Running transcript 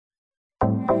Today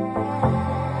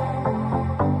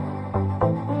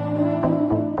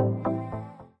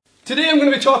I'm going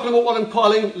to be talking about what I'm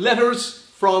calling letters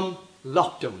from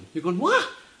lockdown. You're going, what?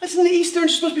 That's in the Easter and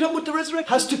you're supposed to be talking about the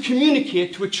resurrection. Has to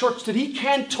communicate to a church that he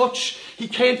can't touch, he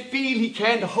can't feel, he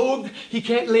can't hug, he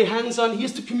can't lay hands on. He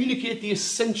has to communicate the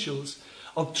essentials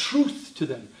of truth to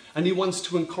them, and he wants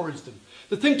to encourage them.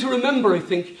 The thing to remember, I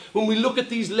think, when we look at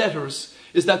these letters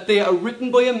is that they are written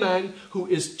by a man who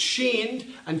is chained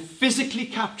and physically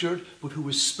captured, but who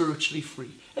is spiritually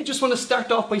free. I just want to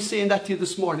start off by saying that to you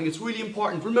this morning. It's really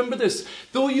important. Remember this.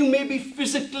 Though you may be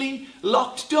physically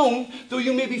locked down, though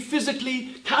you may be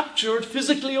physically captured,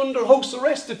 physically under house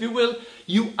arrest, if you will,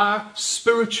 you are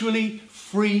spiritually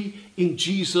free in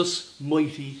Jesus'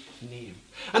 mighty name.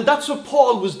 And that's what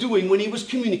Paul was doing when he was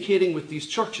communicating with these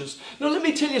churches. Now let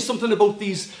me tell you something about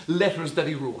these letters that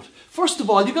he wrote. First of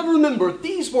all, you've got to remember,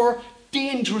 these were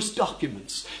dangerous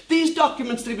documents. These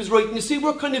documents that he was writing, you see,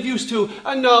 we're kind of used to,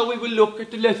 and now we will look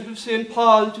at the letter of St.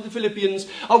 Paul to the Philippians,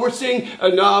 or we're saying,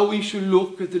 and now we shall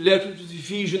look at the letter to the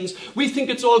Ephesians. We think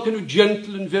it's all kind of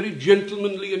gentle and very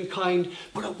gentlemanly and kind,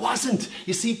 but it wasn't.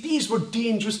 You see, these were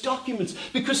dangerous documents,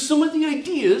 because some of the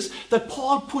ideas that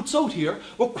Paul puts out here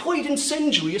were quite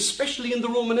incendiary, especially in the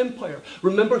Roman Empire.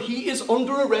 Remember, he is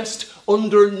under arrest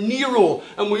under Nero,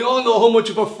 and we all know how much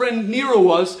of a friend Nero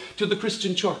was to the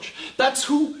Christian church. That's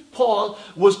who Paul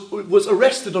was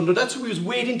arrested under. That's who he was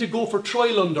waiting to go for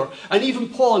trial under. And even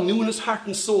Paul knew in his heart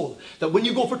and soul that when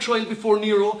you go for trial before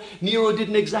Nero, Nero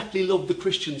didn't exactly love the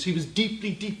Christians. He was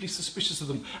deeply, deeply suspicious of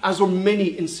them, as were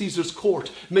many in Caesar's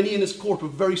court. Many in his court were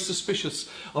very suspicious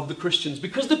of the Christians,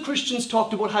 because the Christians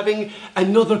talked about having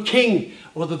another king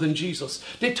other than Jesus.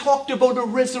 They talked about a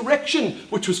resurrection,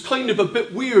 which was kind of a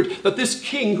bit weird, that this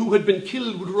king who had been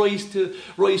killed would rise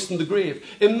from the grave.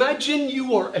 Imagine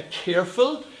you are a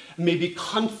careful, maybe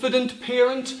confident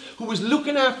parent who was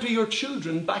looking after your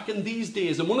children back in these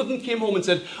days, and one of them came home and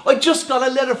said, I just got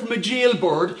a letter from a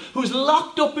jailbird who's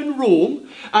locked up in Rome,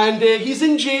 and he's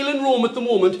in jail in Rome at the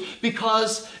moment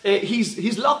because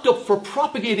he's locked up for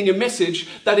propagating a message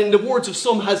that, in the words of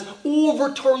some, has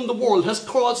overturned the world, has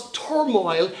caused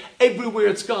turmoil everywhere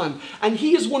it's gone. And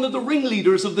he is one of the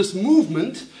ringleaders of this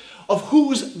movement, of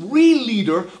whose real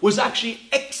leader was actually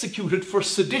executed for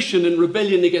sedition and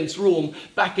rebellion against Rome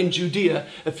back in Judea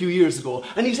a few years ago.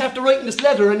 And he's after writing this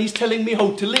letter and he's telling me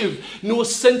how to live. No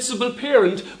sensible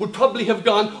parent would probably have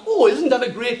gone, oh, isn't that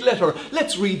a great letter?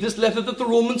 Let's read this letter that the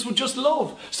Romans would just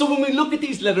love. So when we look at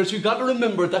these letters, you've got to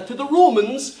remember that to the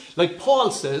Romans, like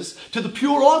Paul says, to the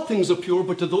pure all things are pure,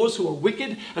 but to those who are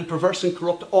wicked and perverse and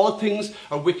corrupt, all things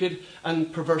are wicked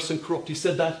and perverse and corrupt. He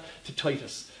said that to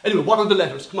Titus. Anyway, what are the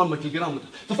letters? Come on, Michael, get on with it.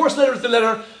 The first letter is the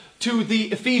letter to the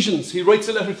Ephesians. He writes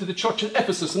a letter to the church at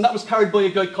Ephesus, and that was carried by a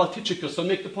guy called Tychicus. I'll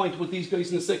make the point about these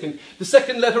guys in a second. The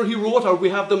second letter he wrote, or we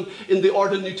have them in the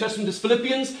order of the New Testament, is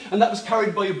Philippians, and that was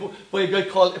carried by a guy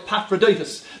called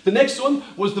Epaphroditus. The next one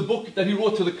was the book that he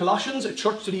wrote to the Colossians, a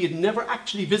church that he had never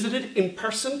actually visited in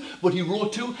person, but he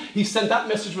wrote to. He sent that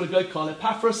message with a guy called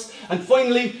Epaphras. And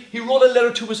finally, he wrote a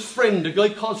letter to his friend, a guy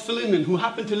called Philemon, who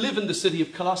happened to live in the city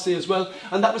of Colossae as well,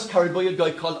 and that was carried by a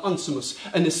guy called Onesimus,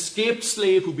 an escaped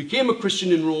slave who became a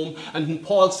Christian in Rome and whom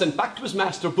Paul sent back to his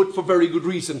master, but for very good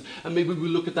reason. And maybe we'll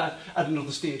look at that at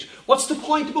another stage. What's the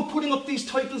point about putting up these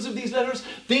titles of these letters?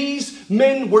 These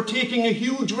men were taking a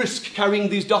huge risk carrying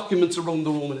these documents around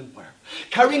the Roman Empire.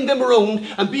 Carrying them around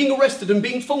and being arrested and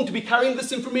being found to be carrying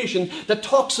this information that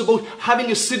talks about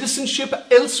having a citizenship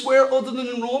elsewhere other than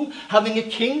in Rome, having a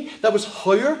king that was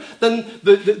higher than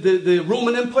the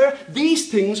Roman Empire. These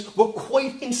things were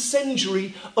quite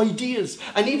incendiary ideas.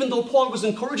 And even though Paul was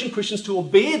encouraging Christians to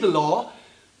obey the law,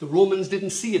 the Romans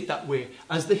didn't see it that way,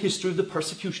 as the history of the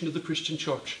persecution of the Christian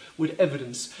church would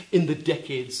evidence in the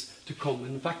decades to come.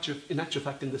 In actual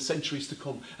fact, in the centuries to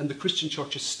come. And the Christian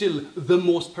church is still the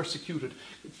most persecuted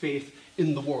faith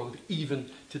in the world, even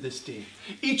to this day.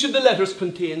 Each of the letters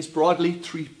contains broadly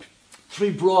three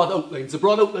broad outlines. The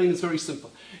broad outline is very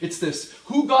simple. It's this: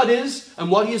 who God is and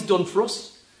what he has done for us.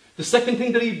 The second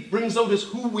thing that he brings out is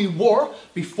who we were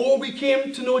before we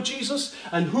came to know Jesus,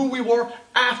 and who we were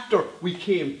after we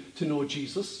came to know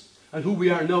Jesus, and who we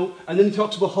are now. And then he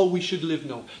talks about how we should live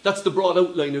now. That's the broad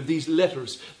outline of these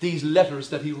letters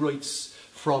that he writes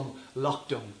from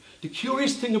lockdown. The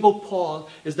curious thing about Paul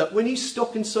is that when he's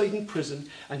stuck inside in prison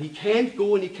and he can't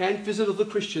go and he can't visit other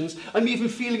Christians, I'm even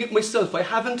feeling it myself. I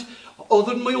haven't,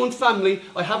 other than my own family,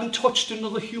 I haven't touched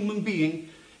another human being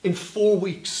in 4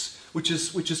 weeks, which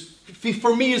is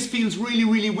for me, it feels really,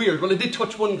 really weird. Well, I did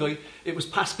touch one guy. It was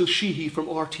Pascal Sheehy from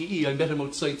RTE. I met him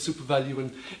outside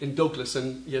SuperValu in Douglas.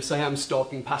 And yes, I am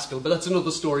stalking Pascal, but that's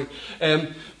another story.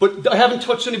 But I haven't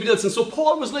touched anybody else. And so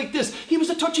Paul was like this. He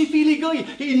was a touchy-feely guy.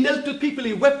 He knelt with people.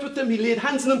 He wept with them. He laid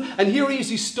hands on them. And here he is.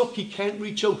 He's stuck. He can't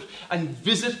reach out and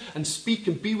visit and speak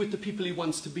and be with the people he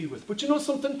wants to be with. But you know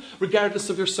something? Regardless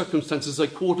of your circumstances, I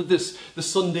quoted this the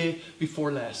Sunday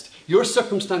before last. Your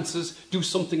circumstances do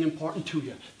something important to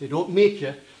you. They don't make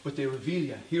you, but they reveal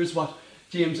you. Here's what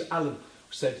James Allen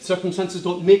said. Circumstances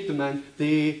don't make the man,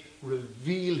 they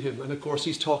reveal him. And of course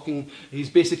he's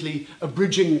basically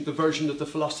abridging the version that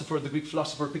the Greek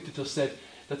philosopher Epictetus said,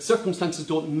 that circumstances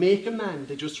don't make a man,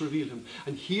 they just reveal him.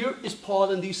 And here is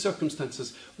Paul in these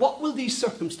circumstances. What will these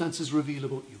circumstances reveal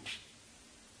about you?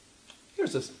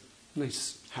 Here's a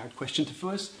nice hard question to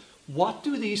us. What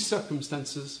do these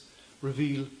circumstances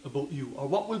reveal about you? Or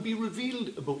what will be revealed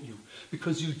about you?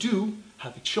 Because you do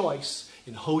have a choice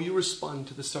in how you respond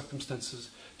to the circumstances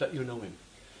that you're now in.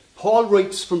 Paul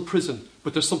writes from prison,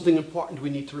 but there's something important we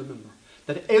need to remember.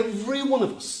 That every one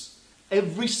of us,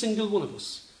 every single one of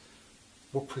us,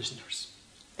 were prisoners.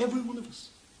 Every one of us.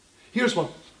 Here's what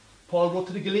Paul wrote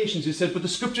to the Galatians. He said, but the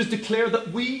scriptures declare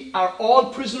that we are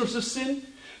all prisoners of sin,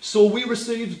 so we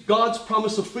receive God's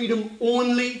promise of freedom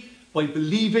only by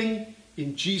believing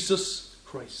in Jesus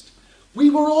Christ. We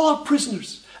were all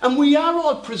prisoners, and we are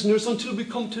all prisoners until we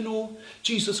come to know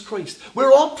Jesus Christ.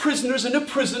 We're all prisoners in a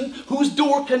prison whose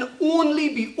door can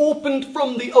only be opened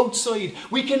from the outside.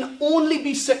 We can only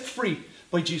be set free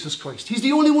by Jesus Christ. He's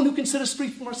the only one who can set us free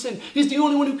from our sin. He's the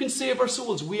only one who can save our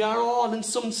souls. We are all, in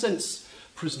some sense,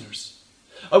 prisoners.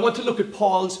 I want to look at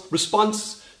Paul's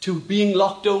response to being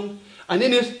locked down, and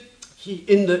in it,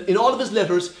 in all of his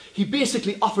letters, he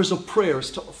basically offers up prayers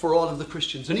for all of the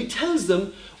Christians. And he tells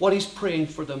them what he's praying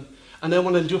for them. And I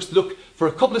want to just look for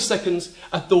a couple of seconds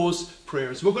at those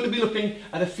prayers. We're going to be looking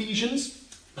at Ephesians,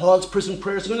 Paul's prison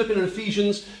prayers. We're going to look at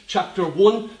Ephesians chapter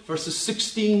 1, verses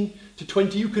 16 to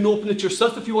 20. You can open it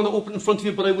yourself if you want to open it in front of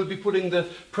you, but I will be putting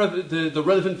the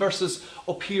relevant verses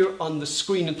up here on the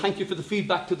screen. And thank you for the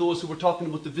feedback to those who were talking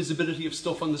about the visibility of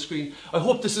stuff on the screen. I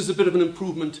hope this is a bit of an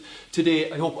improvement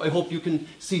today. I hope you can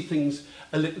see things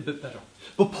a little bit better.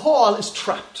 But Paul is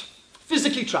trapped,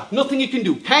 physically trapped. Nothing he can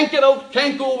do. Can't get out,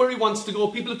 can't go where he wants to go.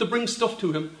 People have to bring stuff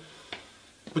to him.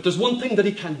 But there's one thing that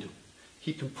he can do.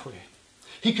 He can pray.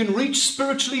 He can reach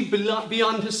spiritually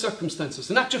beyond his circumstances.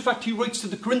 In actual fact, he writes to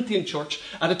the Corinthian church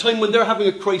at a time when they're having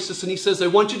a crisis, and he says, I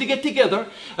want you to get together,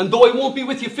 and though I won't be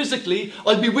with you physically,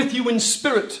 I'll be with you in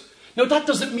spirit. Now, that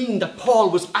doesn't mean that Paul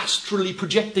was astrally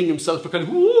projecting himself or kind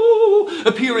of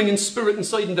appearing in spirit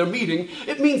inside in their meeting.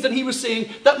 It means that he was saying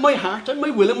that my heart and my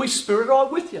will and my spirit are all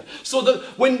with you. So that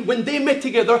when they met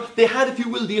together, they had, if you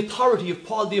will, the authority of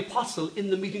Paul the Apostle in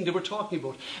the meeting they were talking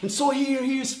about. And so here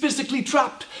he is physically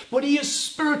trapped, but he is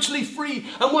spiritually free.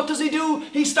 And what does he do?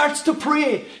 He starts to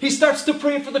pray. He starts to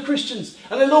pray for the Christians.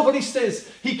 And I love what he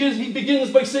says. He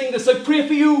begins by saying this, I pray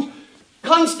for you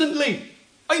constantly.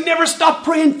 I never stop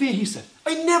praying for you, he said.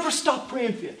 I never stop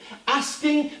praying for you.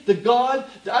 Asking God,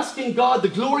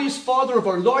 the glorious Father of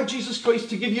our Lord Jesus Christ,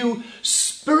 to give you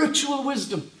spiritual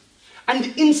wisdom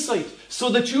and insight so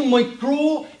that you might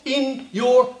grow in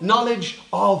your knowledge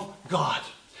of God.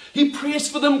 He prays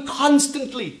for them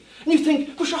constantly. And you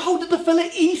think, well, sure, how did the fella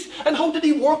eat? And how did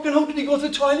he work? And how did he go to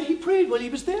the toilet? He prayed while he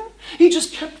was there. He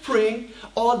just kept praying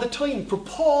all the time. For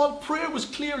Paul, prayer was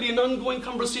clearly an ongoing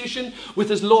conversation with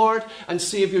his Lord and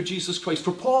Saviour Jesus Christ.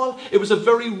 For Paul, it was a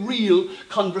very real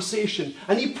conversation.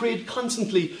 And he prayed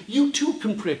constantly. You too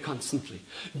can pray constantly.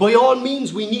 By all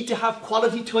means, we need to have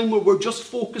quality time where we're just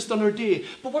focused on our day.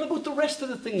 But what about the rest of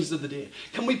the things of the day?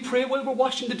 Can we pray while we're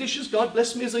washing the dishes? God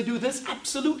bless me as I do this.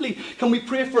 Absolutely. Can we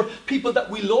pray for people that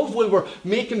we love while we're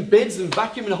making beds and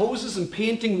vacuuming houses and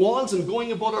painting walls and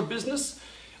going about our business?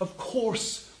 Of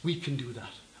course we can do that.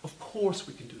 Of course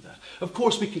we can do that. Of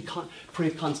course we can pray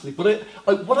constantly. But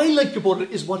what I like about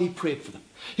it is what he prayed for them.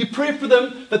 He prayed for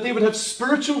them that they would have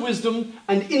spiritual wisdom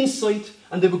and insight,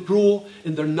 and they would grow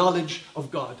in their knowledge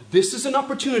of God. This is an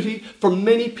opportunity for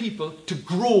many people to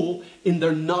grow in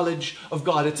their knowledge of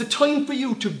God. It's a time for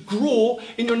you to grow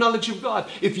in your knowledge of God.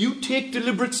 If you take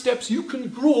deliberate steps, you can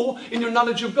grow in your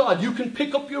knowledge of God. You can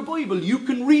pick up your Bible. You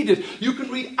can read it. You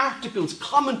can read articles,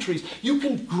 commentaries. You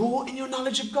can grow in your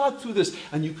knowledge of God through this.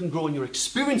 And you can grow in your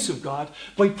experience of God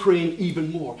by praying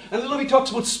even more. And I love he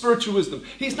talks about spiritual wisdom.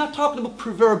 He's not talking about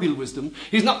proverbial wisdom.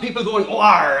 He's not people going,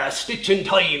 a stitch in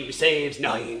time saves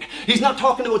 9. He's not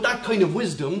talking about that kind of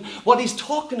wisdom. What he's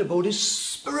talking about is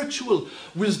spiritual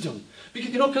wisdom.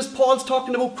 Because Paul's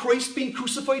talking about Christ being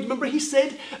crucified. Remember he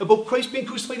said about Christ being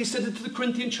crucified, he said it to the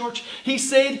Corinthian church. He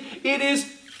said it is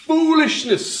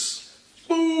foolishness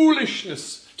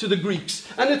to the Greeks.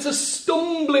 And it's a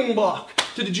stumbling block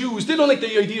to the Jews. They don't like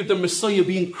the idea of the Messiah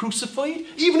being crucified.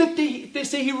 Even if they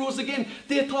say he rose again,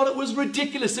 they thought it was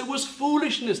ridiculous. It was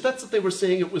foolishness. That's what they were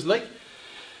saying it was like.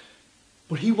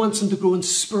 But he wants them to grow in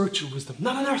spiritual wisdom,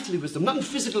 not in earthly wisdom, not in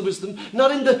physical wisdom,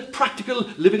 not in the practical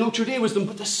living out your day wisdom,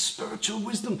 but the spiritual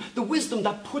wisdom, the wisdom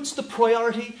that puts the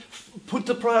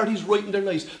priorities right in their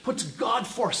lives, puts God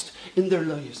first in their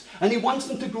lives. And he wants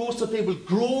them to grow so that they will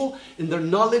grow in their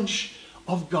knowledge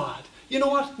of God. You know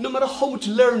what? No matter how much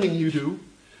learning you do,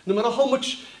 no matter how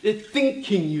much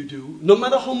thinking you do, no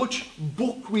matter how much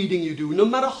book reading you do, no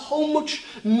matter how much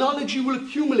knowledge you will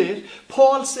accumulate,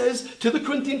 Paul says to the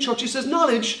Corinthian church, he says,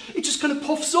 knowledge, it just kind of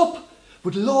puffs up.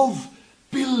 But love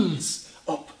builds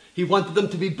up. He wanted them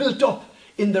to be built up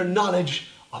in their knowledge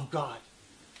of God.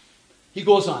 He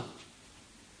goes on,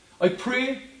 I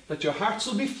pray that your hearts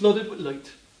will be flooded with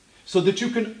light, so that you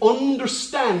can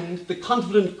understand the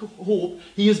confident hope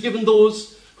he has given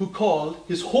those who called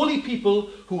his holy people,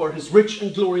 who are his rich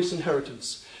and glorious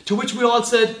inheritance. To which we all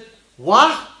said,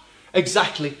 what?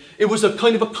 Exactly. It was a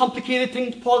kind of a complicated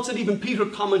thing. Paul said, even Peter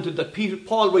commented that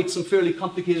Paul writes some fairly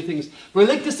complicated things. But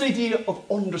I like this idea of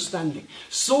understanding,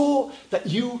 so that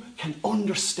you can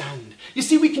understand. You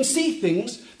see, we can see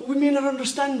things, but we may not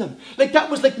understand them. Like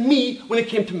that was like me when it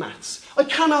came to maths. I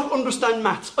cannot understand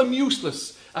maths. I'm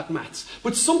useless at maths.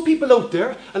 But some people out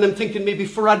there, and I'm thinking maybe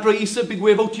Farad Raisa, big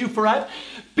wave out to you, Farad.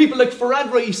 People like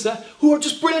Farad Raisa, who are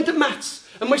just brilliant at maths.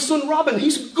 And my son Robin,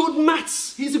 he's good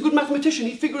maths. He's a good mathematician.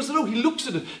 He figures it out. He looks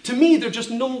at it. To me, they're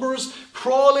just numbers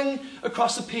crawling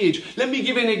across a page. Let me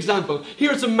give you an example.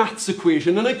 Here's a maths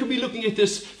equation, and I could be looking at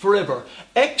this forever.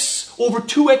 X over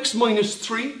 2x minus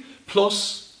 3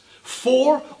 plus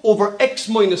 4 over x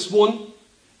minus 1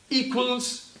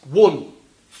 equals 1.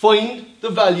 Find the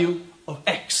value of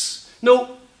x.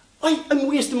 Now, I'm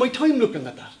wasting my time looking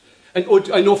at that. And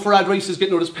I know Farad Rice is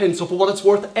getting out his pen, so for what it's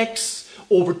worth, x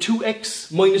over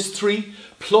 2x minus 3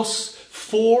 plus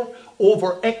 4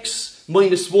 over x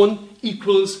minus 1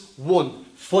 equals 1.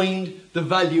 Find the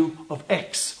value of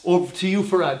x. Over to you,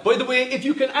 Farad. By the way, if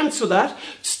you can answer that,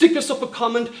 stick us up a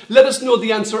comment, let us know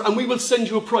the answer, and we will send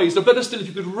you a prize. Or better still, if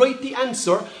you could write the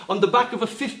answer on the back of a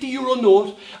 €50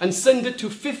 note and send it to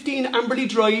 15 Amberley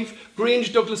Drive,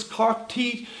 Grange Douglas, Cork,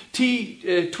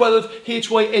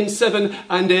 T12HYN7,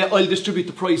 and I'll distribute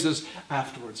the prizes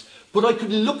afterwards. But I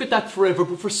could look at that forever.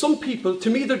 But for some people, to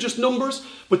me, they're just numbers.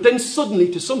 But then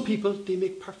suddenly, to some people, they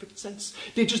make perfect sense.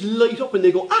 They just light up and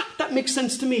they go, that makes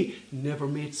sense to me. Never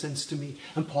made sense to me.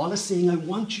 And Paul is saying, I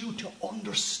want you to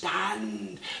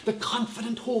understand the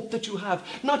confident hope that you have.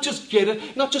 Not just get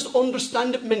it, not just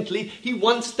understand it mentally. He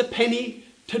wants the penny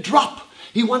to drop.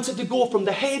 He wants it to go from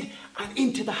the head and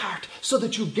into the heart, so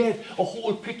that you get a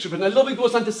whole picture of it. And I love he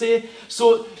goes on to say,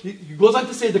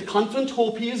 the confident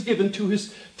hope he has given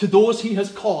to those he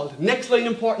has called. Next line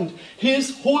important.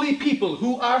 His holy people,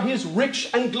 who are his rich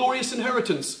and glorious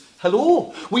inheritance.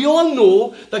 Hello. We all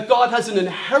know that God has an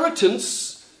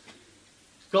inheritance.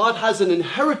 God has an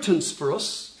inheritance for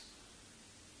us.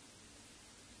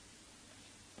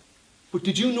 But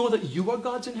did you know that you are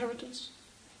God's inheritance?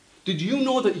 Did you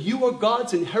know that you are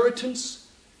God's inheritance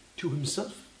to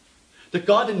himself? That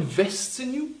God invests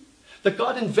in you? That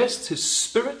God invests his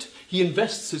spirit, he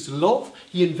invests his love,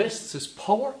 he invests his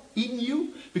power in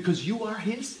you because you are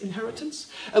his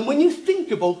inheritance? And when you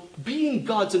think about being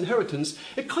God's inheritance,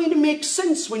 it kind of makes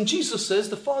sense when Jesus says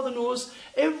the Father knows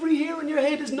every hair in your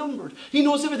head is numbered. He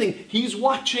knows everything. He's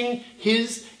watching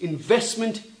his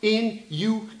investment in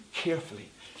you carefully.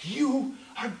 You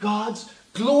are God's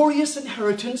glorious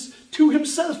inheritance to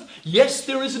himself. Yes,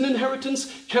 there is an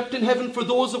inheritance kept in heaven for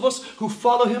those of us who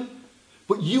follow him,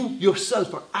 but you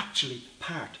yourself are actually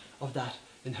part of that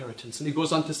inheritance. And he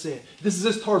goes on to say, this is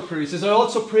his third prayer. He says, I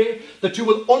also pray that you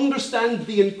will understand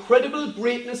the incredible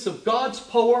greatness of God's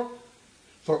power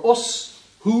for us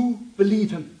who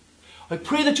believe him. I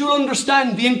pray that you'll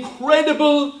understand the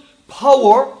incredible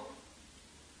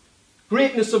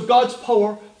greatness of God's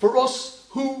power for us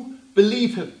who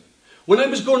believe him. When I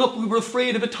was growing up, we were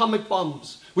afraid of atomic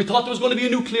bombs. We thought there was going to be a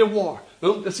nuclear war.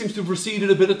 Well, that seems to have receded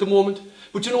a bit at the moment.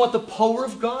 But you know what? The power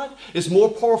of God is more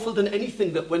powerful than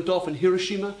anything that went off in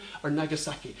Hiroshima or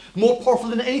Nagasaki. More powerful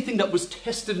than anything that was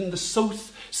tested in the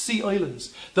South Sea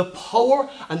Islands. The power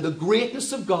and the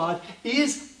greatness of God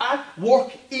is at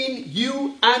work in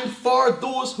you and for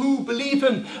those who believe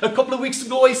him. A couple of weeks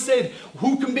ago I said,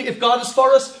 if God is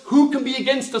for us, who can be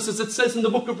against us? As it says in the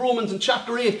book of Romans in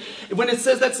chapter 8. When it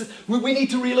says that, we we need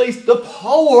to realize the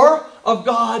power of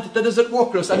God that is at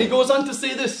work in us. And he goes on to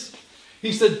say this.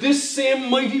 He said, this same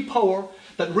mighty power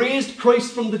that raised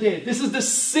Christ from the dead. This is the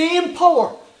same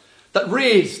power that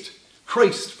raised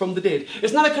Christ from the dead.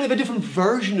 It's not a kind of a different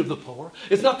version of the power.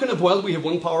 It's not kind of, well, we have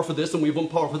one power for this and we have one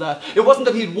power for that. It wasn't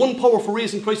that he had one power for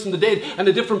raising Christ from the dead and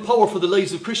a different power for the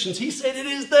lives of Christians. He said it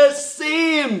is the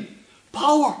same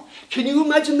power. Can you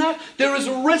imagine that? There is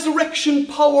resurrection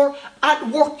power at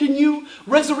work in you.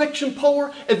 Resurrection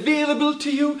power available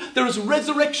to you. There is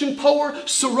resurrection power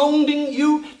surrounding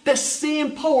you. The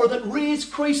same power that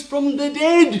raised Christ from the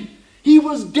dead. He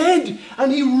was dead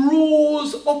and he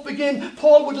rose up again.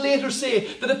 Paul would later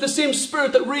say that if the same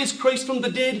Spirit that raised Christ from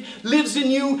the dead lives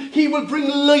in you, he will bring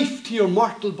life to your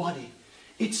mortal body.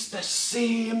 It's the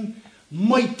same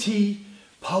mighty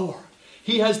power.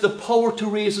 He has the power to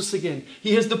raise us again.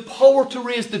 He has the power to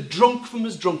raise the drunk from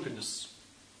his drunkenness,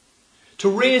 to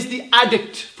raise the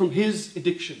addict from his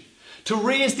addiction, to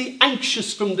raise the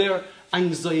anxious from their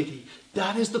anxiety.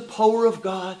 That is the power of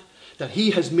God that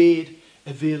he has made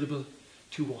available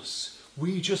to us.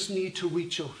 We just need to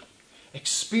reach out,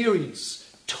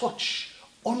 experience, touch,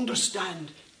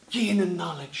 understand, gain a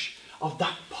knowledge of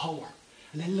that power.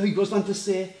 And then he goes on to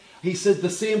say, he says the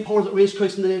same power that raised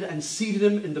Christ from the dead and seated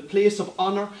him in the place of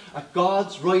honour at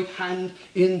God's right hand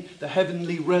in the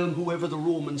heavenly realm. Whoever the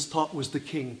Romans thought was the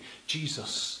king,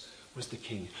 Jesus was the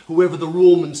king. Whoever the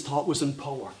Romans thought was in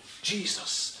power,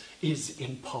 Jesus is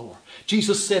in power.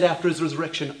 Jesus said after his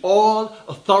resurrection, all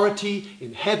authority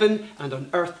in heaven and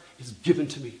on earth is given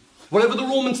to me. Whatever the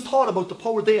Romans thought about the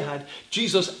power they had,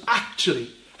 Jesus actually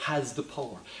has the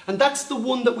power. And that's the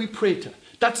one that we pray to.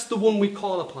 That's the one we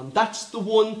call upon. That's the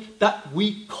one that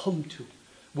we come to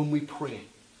when we pray.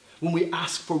 When we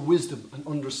ask for wisdom and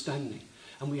understanding.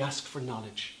 And we ask for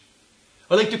knowledge.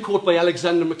 I like to quote by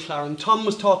Alexander MacLaren. Tom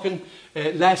was talking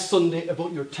last Sunday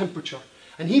about your temperature.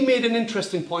 And he made an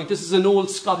interesting point. This is an old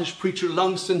Scottish preacher,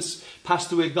 long since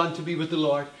passed away, gone to be with the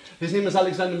Lord. His name is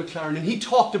Alexander MacLaren. And he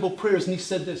talked about prayers and he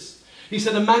said this. He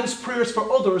said, a man's prayers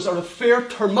for others are a fair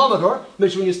thermometer,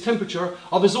 measuring his temperature,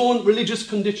 of his own religious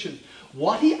condition.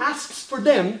 What he asks for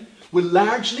them will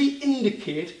largely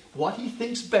indicate what he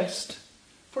thinks best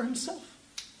for himself.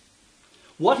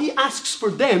 What he asks for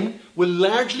them will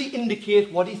largely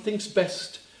indicate what he thinks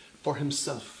best for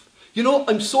himself. You know,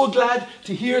 I'm so glad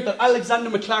to hear that Alexander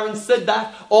MacLaren said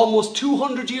that almost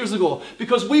 200 years ago.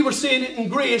 Because we were saying it in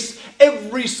Grace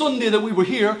every Sunday that we were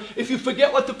here. If you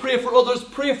forget what to pray for others,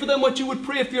 pray for them what you would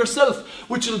pray for yourself.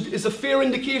 Which is a fair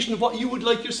indication of what you would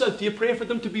like yourself. Do you pray for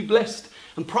them to be blessed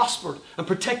and prospered and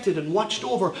protected and watched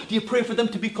over? Do you pray for them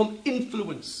to become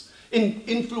influencers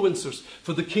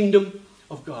for the kingdom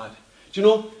of God? Do you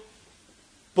know,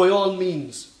 by all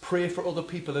means, pray for other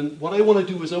people. And what I want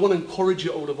to do is I want to encourage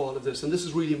you out of all of this. And this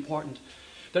is really important.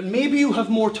 That maybe you have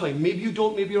more time. Maybe you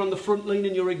don't. Maybe you're on the front line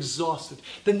and you're exhausted.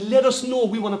 Then let us know.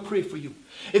 We want to pray for you.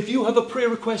 If you have a prayer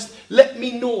request, let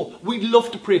me know. We'd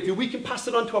love to pray for you. We can pass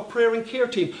it on to our prayer and care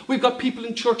team. We've got people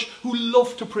in church who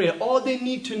love to pray. All they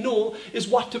need to know is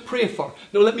what to pray for.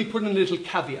 Now let me put in a little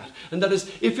caveat. And that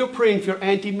is, if you're praying for your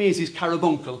Auntie Maisie's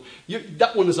carabuncle,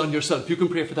 that one is on yourself. You can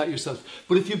pray for that yourself.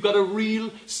 But if you've got a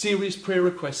real serious prayer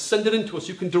request, send it in to us.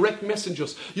 You can direct message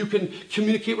us. You can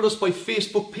communicate with us by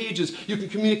Facebook pages. You can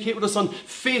communicate with us on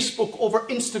Facebook over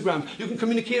Instagram. You can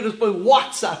communicate with us by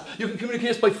WhatsApp. You can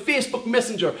communicate with us by Facebook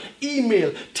Messenger,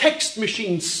 email, text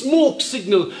machine, smoke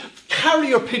signal,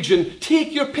 carrier pigeon,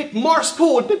 take your pick, Morse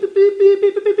code.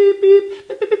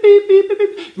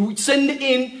 Send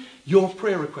in your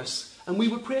prayer requests and we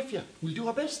will pray for you. We'll do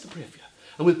our best to pray for you.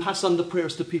 And we'll pass on the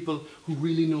prayers to people who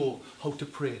really know how to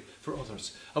pray for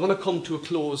others. I want to come to a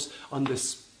close on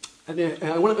this. And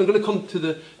I'm going to come to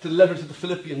the letter to the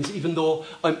Philippians, even though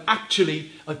I've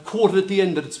quoted at the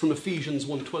end that it's from Ephesians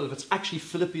 1:12. It's actually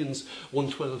Philippians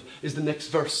 1:12 is the next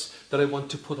verse that I want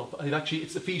to put up.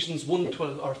 It's Ephesians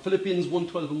 1:12 or Philippians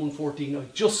 1:12 and 1:14. I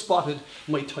just spotted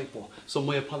my typo, so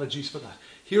my apologies for that.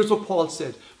 Here's what Paul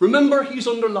said. Remember, he's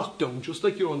under lockdown, just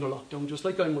like you're under lockdown, just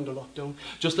like I'm under lockdown,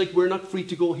 just like we're not free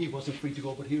to go. He wasn't free to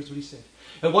go, but here's what he said.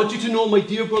 I want you to know, my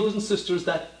dear brothers and sisters,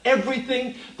 that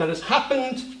everything that has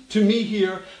happened to me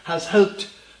here has helped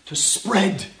to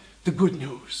spread the good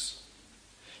news.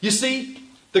 You see,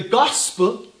 the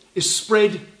gospel is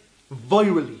spread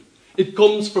virally. It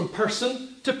comes from person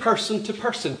to person to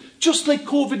person, just like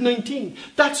COVID-19.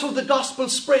 That's how the gospel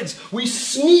spreads. We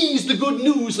sneeze the good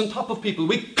news on top of people.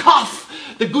 We cough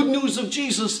the good news of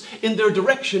Jesus in their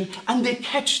direction and they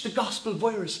catch the gospel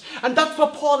virus. And that's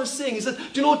what Paul is saying. He said,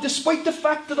 do you know, despite the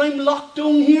fact that I'm locked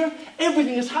down here,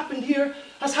 everything has happened here,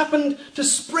 has happened to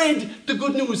spread the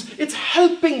good news. It's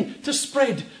helping to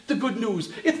spread the good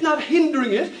news. It's not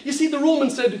hindering it. You see, the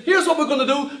Romans said, here's what we're going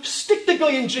to do. Stick the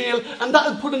guy in jail and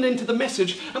that'll put an end to the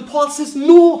message. And Paul says,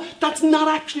 no, that's not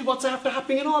actually what's after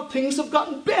happening at all. Things have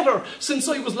gotten better since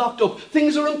I was locked up.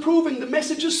 Things are improving. The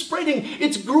message is spreading.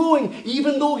 It's growing,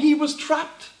 even though he was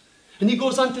trapped. And he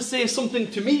goes on to say something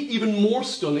to me even more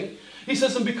stunning. He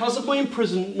says, and because of my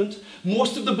imprisonment,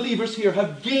 most of the believers here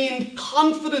have gained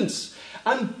confidence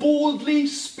and boldly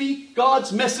speak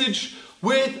God's message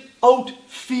without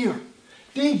fear.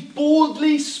 They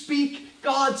boldly speak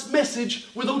God's message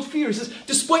without fear. He says,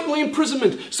 despite my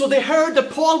imprisonment. So they heard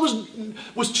that Paul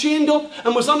was chained up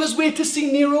and was on his way to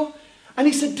see Nero. And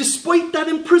he said, despite that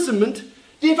imprisonment,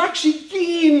 they've actually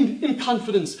gained in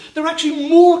confidence. They're actually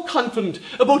more confident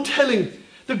about telling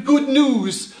the good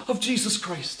news of Jesus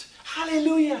Christ.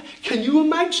 Hallelujah. Can you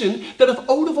imagine that if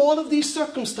out of all of these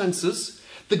circumstances,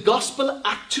 the gospel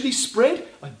actually spread?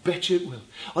 I bet you it will.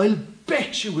 I'll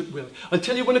bet you it will. I'll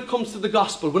tell you, when it comes to the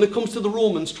gospel, when it comes to the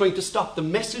Romans trying to stop the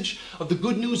message of the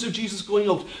good news of Jesus going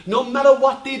out, no matter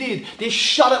what they did, they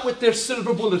shot it with their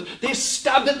silver bullet. They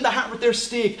stabbed it in the heart with their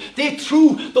stake. They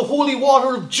threw the holy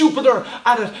water of Jupiter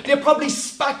at it. They probably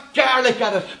spat garlic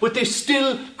at it, but they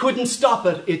still couldn't stop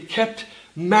it. It kept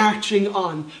marching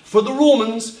on. For the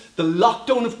Romans, the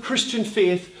lockdown of Christian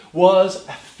faith was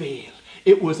a fail.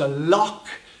 It was a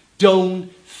lockdown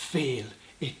fail.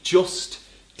 It just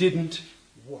didn't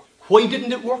work. Why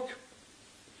didn't it work?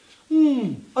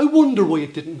 I wonder why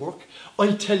it didn't work.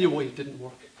 I'll tell you why it didn't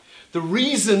work. The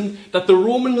reason that the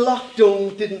Roman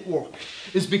lockdown didn't work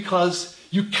is because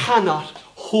you cannot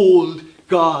hold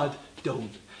God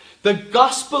down. The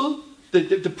gospel,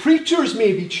 the preachers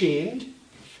may be chained,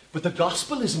 but the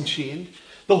gospel isn't chained.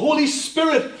 The Holy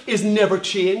Spirit is never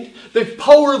chained. The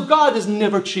power of God is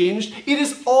never changed. It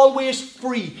is always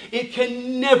free. It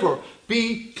can never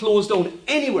be closed down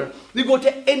anywhere. You go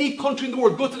to any country in the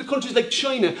world, go to the countries like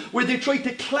China, where they tried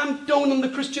to clamp down on the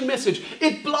Christian message.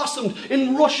 It blossomed.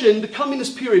 In Russia, in the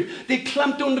communist period, they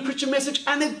clamped down the Christian message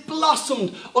and it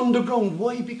blossomed underground.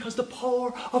 Why? Because the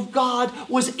power of God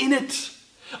was in it.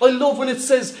 I love when it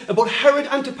says about Herod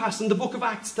Antipas in the book of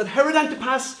Acts that Herod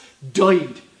Antipas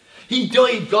died. He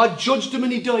died. God judged him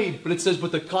and he died. But it says,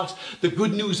 but the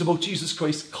good news about Jesus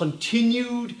Christ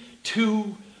continued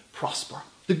to prosper.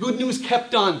 The good news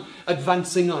kept on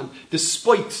advancing on,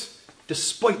 despite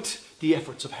the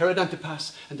efforts of Herod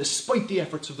Antipas and despite the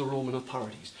efforts of the Roman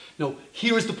authorities. Now,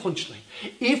 here is the punchline.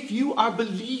 If you are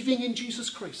believing in Jesus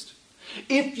Christ,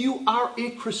 if you are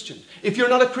a Christian, if you're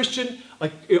not a Christian,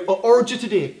 I urge you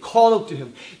today, call out to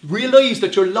him. Realize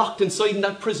that you're locked inside in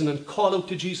that prison and call out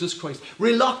to Jesus Christ.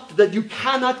 Realize that you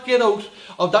cannot get out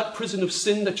of that prison of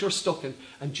sin that you're stuck in,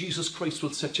 and Jesus Christ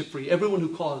will set you free. Everyone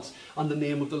who calls on the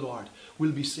name of the Lord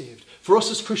will be saved. For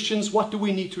us as Christians, what do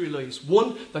we need to realize?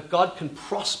 One, that God can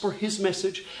prosper his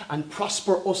message and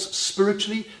prosper us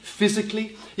spiritually,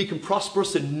 physically. He can prosper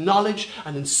us in knowledge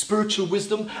and in spiritual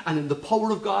wisdom and in the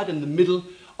power of God in the middle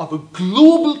of a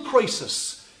global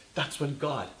crisis. That's when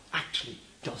God actually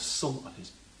does some of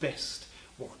his best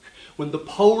work. When the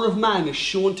power of man is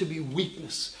shown to be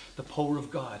weakness, the power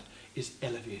of God is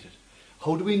elevated.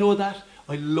 How do we know that?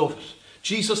 I love it.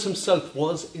 Jesus himself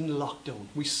was in lockdown.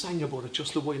 We sang about it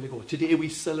just a while ago. Today we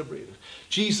celebrate it.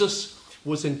 Jesus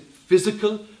was in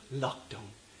physical lockdown.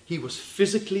 He was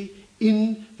physically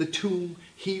in the tomb.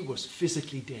 He was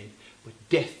physically dead. But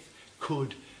death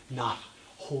could not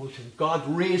hold him. God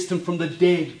raised him from the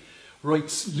dead,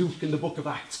 writes Luke in the book of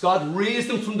Acts. God raised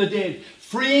him from the dead,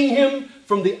 freeing him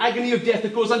from the agony of death.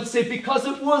 It goes on to say, because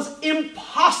it was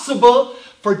impossible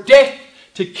for death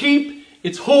to keep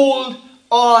its hold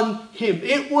on him.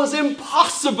 It was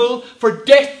impossible for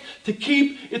death to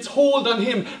keep its hold on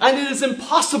him. And it is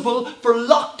impossible for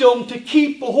lockdown to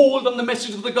keep a hold on the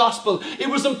message of the gospel. It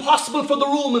was impossible for the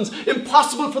Romans,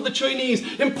 impossible for the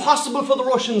Chinese, impossible for the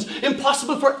Russians,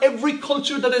 impossible for every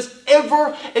culture that has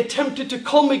ever attempted to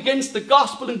come against the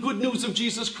gospel and good news of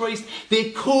Jesus Christ.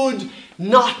 They could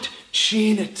not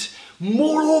chain it.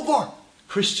 Moreover,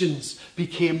 Christians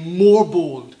became more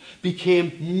bold,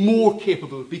 became more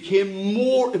capable, became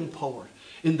more empowered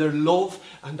in their love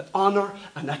and honour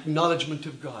and acknowledgement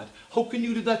of God. How can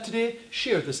you do that today?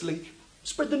 Share this link.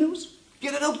 Spread the news.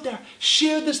 Get it out there.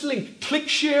 Share this link. Click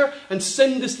share and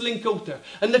send this link out there.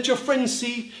 And let your friends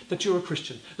see that you're a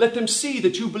Christian. Let them see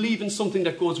that you believe in something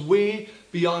that goes way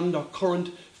beyond our current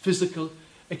physical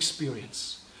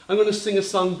experience. I'm going to sing a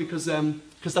song because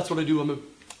that's what I do. I'm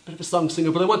bit of a song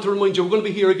singer, but I want to remind you, we're going to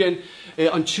be here again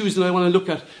on Tuesday, and I want to look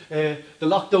at the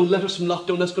lockdown, letters from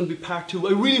lockdown. That's going to be part 2.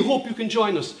 I really hope you can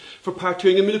join us for part 2.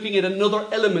 I'm going to be looking at another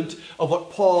element of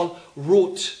what Paul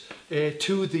wrote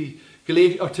to the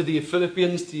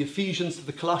Philippians, to the Ephesians, to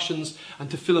the Colossians,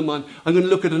 and to Philemon. I'm going to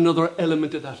look at another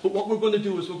element of that. But what we're going to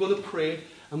do is we're going to pray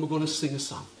and we're going to sing a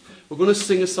song. We're going to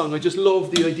sing a song. I just love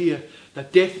the idea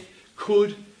that death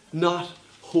could not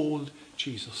hold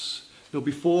Jesus. Now,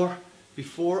 before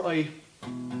I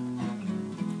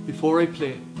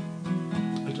play,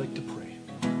 I'd like to pray.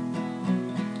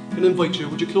 I'm going to invite you.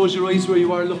 Would you close your eyes where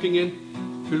you are looking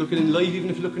in? If you're looking in live, even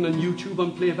if you're looking on YouTube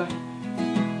on playback.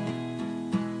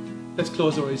 Let's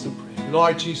close our eyes and pray.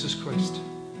 Lord Jesus Christ,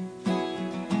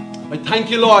 I thank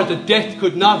you, Lord, that death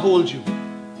could not hold you.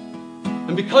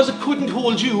 And because it couldn't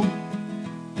hold you,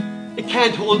 it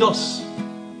can't hold us.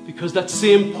 Because that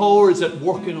same power is at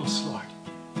work in us, Lord.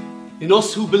 In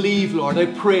us who believe, Lord, I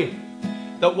pray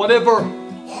that whatever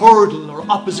hurdle or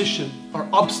opposition or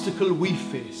obstacle we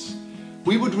face,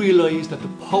 we would realize that the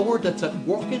power that's at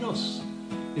work in us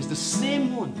is the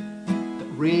same one that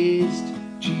raised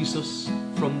Jesus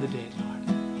from the dead, Lord.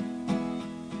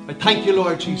 I thank you,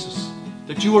 Lord Jesus,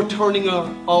 that you are turning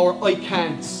our I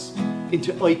can'ts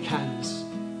into I cans.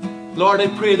 Lord, I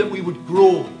pray that we would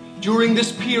grow during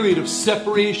this period of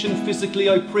separation physically.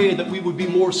 I pray that we would be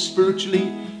more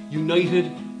spiritually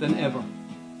united than ever.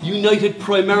 United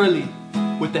primarily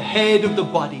with the head of the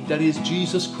body, that is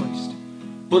Jesus Christ,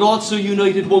 but also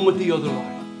united one with the other,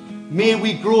 Lord. May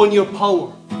we grow in your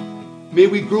power. May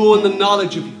we grow in the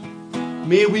knowledge of you.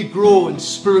 May we grow in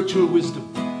spiritual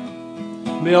wisdom.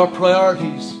 May our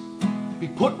priorities be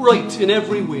put right in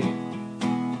every way.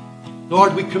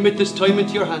 Lord, we commit this time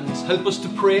into your hands. Help us to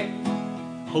pray,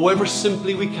 however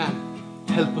simply we can.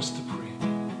 Help us to pray.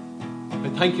 I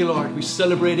thank you, Lord. We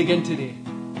celebrate again today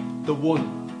the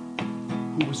one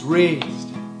who was raised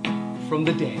from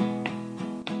the dead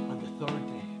on the third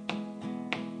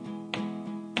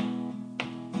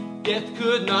day. Death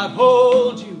could not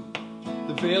hold you.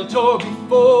 The veil tore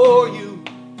before you.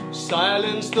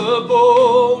 Silenced the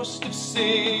boast of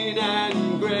sin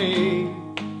and grave.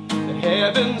 The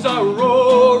heavens are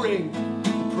roaring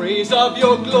the praise of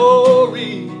your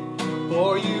glory.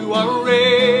 For you are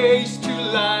raised to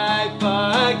life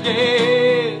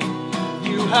again.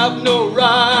 You have no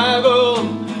rival,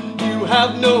 you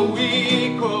have no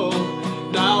equal.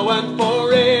 Now and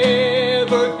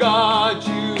forever, God,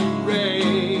 you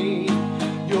reign.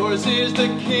 Yours is the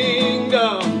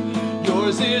kingdom,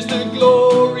 yours is the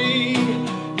glory,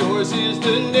 yours is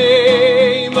the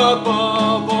name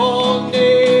above all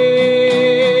names.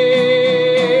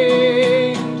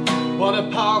 What a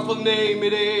powerful name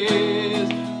it is,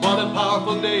 what a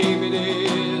powerful name it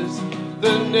is,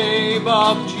 the name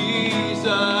of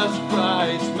Jesus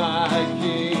Christ, my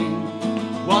King.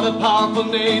 What a powerful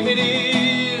name it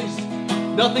is,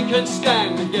 nothing can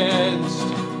stand against.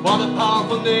 What a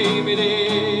powerful name it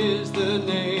is, the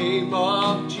name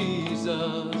of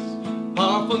Jesus.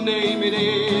 Powerful name it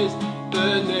is,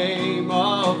 the name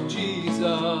of Jesus.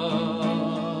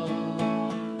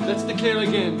 Let's declare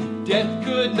again. Death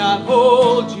could not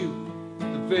hold you.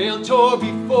 The veil tore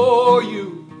before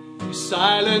you. You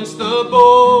silenced the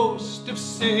boast of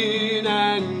sin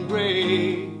and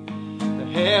grave. The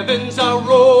heavens are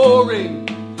roaring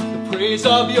the praise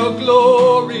of your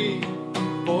glory.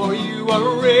 For you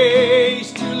are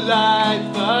raised to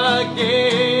life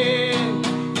again.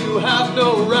 You have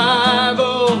no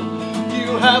rival,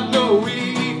 you have no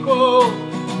equal.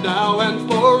 Now and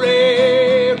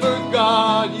forever,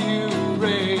 God, you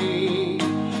reign.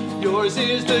 Yours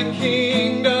is the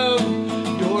kingdom,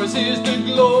 yours is the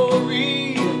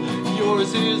glory,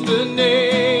 yours is the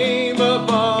name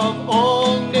above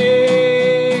all names.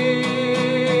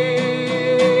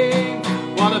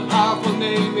 What a powerful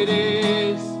name it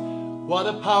is, what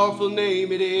a powerful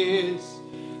name it is,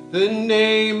 the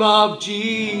name of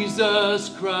Jesus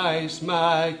Christ,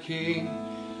 my King.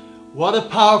 What a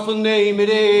powerful name it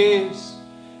is,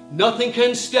 nothing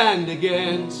can stand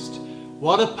against.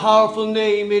 What a powerful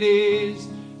name it is,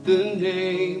 the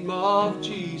name of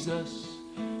Jesus.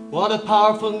 What a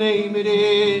powerful name it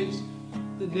is,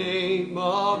 the name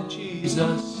of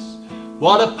Jesus.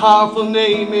 What a powerful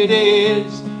name it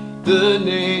is, the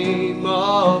name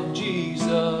of Jesus.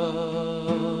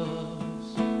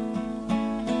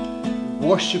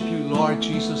 Worship you, Lord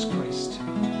Jesus Christ.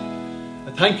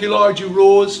 I thank you, Lord, you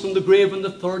rose from the grave on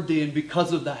the third day, and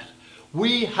because of that,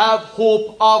 we have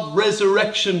hope of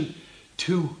resurrection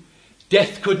too.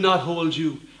 Death could not hold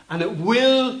you, and it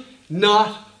will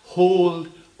not hold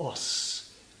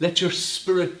us. Let your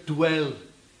Spirit dwell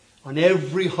on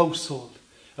every household.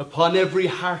 upon every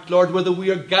heart, Lord, whether we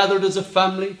are gathered as a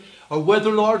family or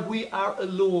whether, Lord, we are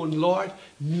alone. Lord,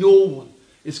 no one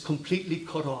is completely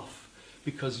cut off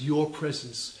because your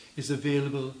presence is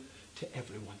available to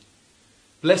everyone.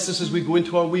 Bless us as we go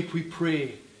into our week, we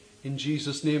pray. In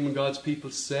Jesus' name, and God's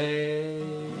people say,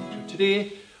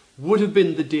 today would have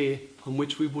been the day on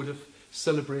which we would have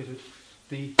celebrated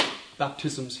the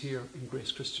baptisms here in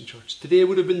Grace Christian Church. Today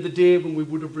would have been the day when we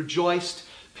would have rejoiced,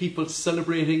 people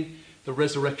celebrating the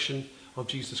resurrection of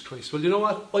Jesus Christ. Well, you know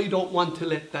what? I don't want to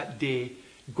let that day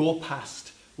go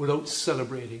past without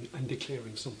celebrating and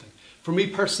declaring something. For me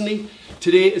personally,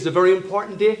 today is a very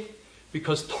important day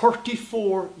because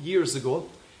 34 years ago,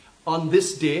 on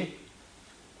this day,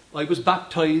 I was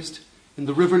baptised in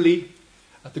the River Lee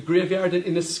at the graveyard in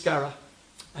Enniscarra.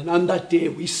 And on that day,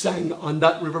 we sang on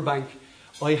that riverbank,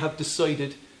 I have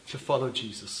decided to follow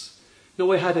Jesus.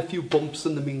 Now, I had a few bumps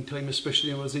in the meantime,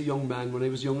 especially when I was a young man. When I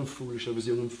was young and foolish, I was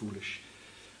young and foolish.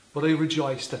 But I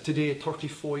rejoice that today,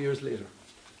 34 years later,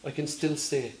 I can still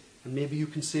say, and maybe you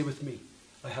can say with me,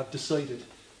 I have decided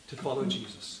to follow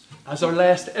Jesus. As our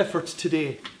last effort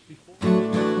today,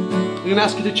 I'm going to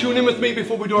ask you to tune in with me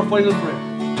before we do our final prayer.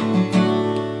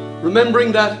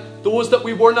 Remembering that those that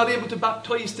we were not able to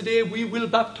baptize today, we will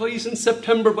baptize in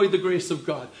September by the grace of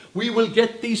God. We will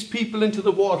get these people into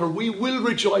the water. We will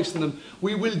rejoice in them.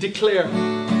 We will declare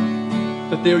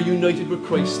that they are united with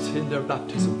Christ in their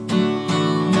baptism.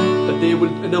 That they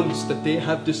will announce that they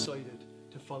have decided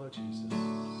to follow Jesus.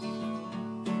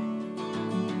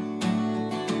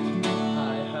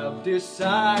 I have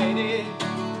decided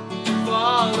to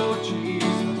follow Jesus.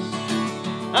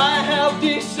 I have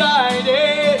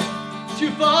decided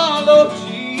to follow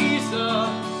Jesus.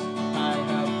 I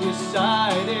have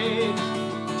decided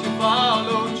to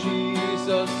follow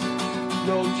Jesus.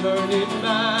 No turning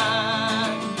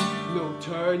back, no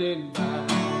turning back.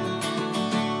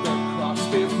 The cross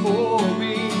before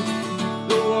me,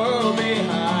 the world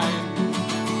behind me.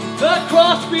 The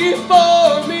cross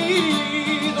before me,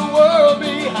 the world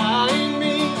behind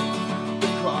me. The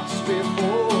cross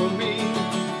before me,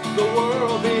 the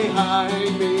world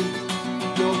behind me.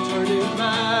 No turning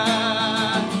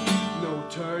back, no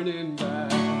turning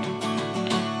back.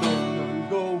 Though none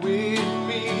go with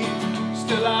me,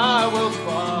 still I will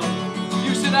follow.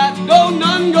 You said that, though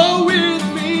none go with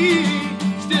me,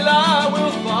 still I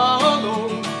will follow.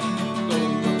 Though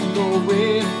none go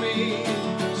with me,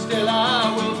 still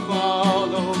I will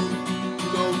follow.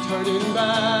 No turning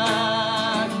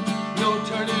back, no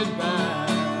turning back.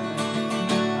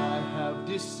 I have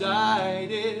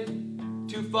decided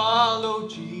to follow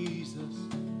Jesus.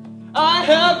 I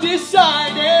have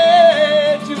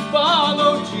decided to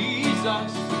follow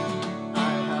Jesus.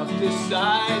 I have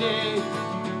decided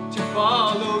to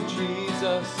follow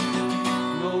Jesus.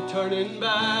 No turning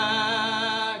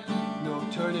back, no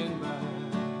turning back,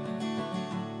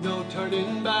 no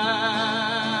turning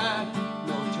back,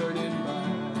 no turning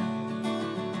back,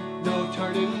 no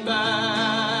turning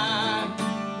back,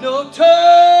 no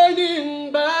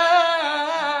turning back.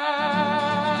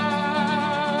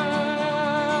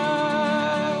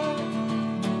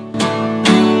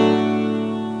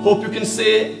 Hope you can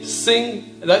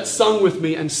sing that song with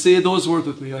me and say those words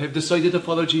with me. I have decided to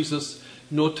follow Jesus,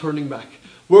 no turning back.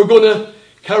 We're going to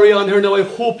carry on here now. I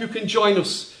hope you can join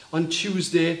us on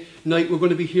Tuesday night. We're going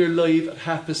to be here live at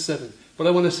 7:30. But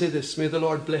I want to say this. May the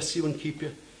Lord bless you and keep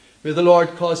you. May the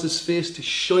Lord cause his face to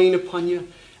shine upon you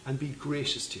and be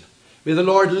gracious to you. May the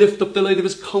Lord lift up the light of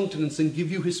his countenance and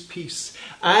give you his peace.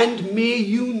 And may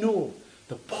you know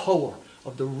the power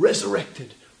of the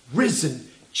resurrected, risen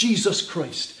Jesus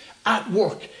Christ at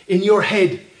work in your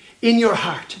head, in your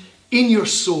heart, in your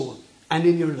soul, and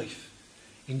in your life.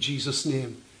 In Jesus'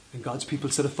 name. And God's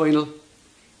people said a final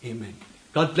amen.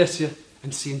 God bless you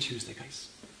and see you on Tuesday, guys.